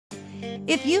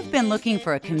If you've been looking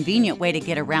for a convenient way to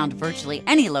get around virtually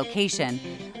any location,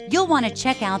 you'll want to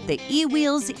check out the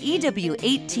eWheels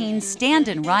EW-18 Stand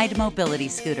and Ride Mobility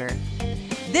Scooter.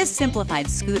 This simplified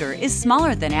scooter is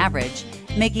smaller than average,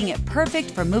 making it perfect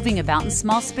for moving about in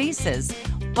small spaces,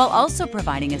 while also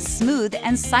providing a smooth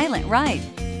and silent ride.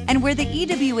 And where the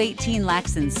EW-18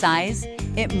 lacks in size,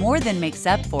 it more than makes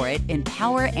up for it in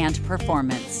power and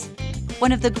performance.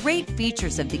 One of the great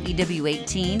features of the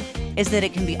EW-18 is that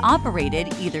it can be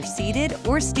operated either seated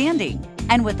or standing,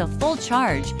 and with a full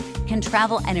charge, can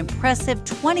travel an impressive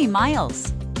 20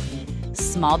 miles.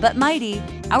 Small but mighty,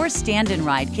 our stand and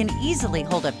ride can easily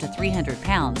hold up to 300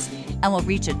 pounds and will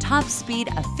reach a top speed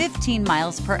of 15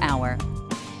 miles per hour.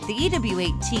 The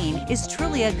EW-18 is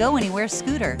truly a go-anywhere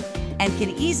scooter and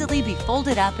can easily be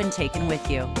folded up and taken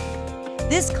with you.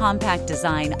 This compact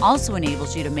design also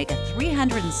enables you to make a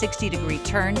 360-degree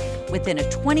turn within a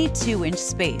 22-inch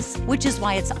space, which is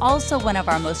why it's also one of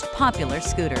our most popular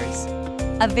scooters.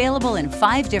 Available in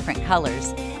 5 different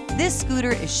colors, this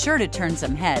scooter is sure to turn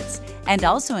some heads and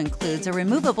also includes a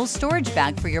removable storage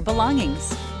bag for your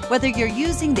belongings. Whether you're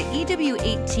using the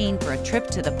EW-18 for a trip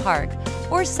to the park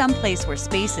or someplace where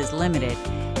space is limited,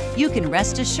 you can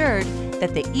rest assured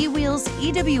that the eWheels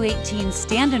EW-18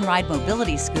 Stand and Ride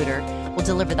Mobility Scooter will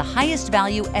deliver the highest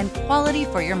value and quality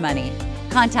for your money.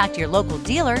 Contact your local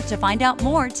dealer to find out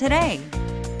more today.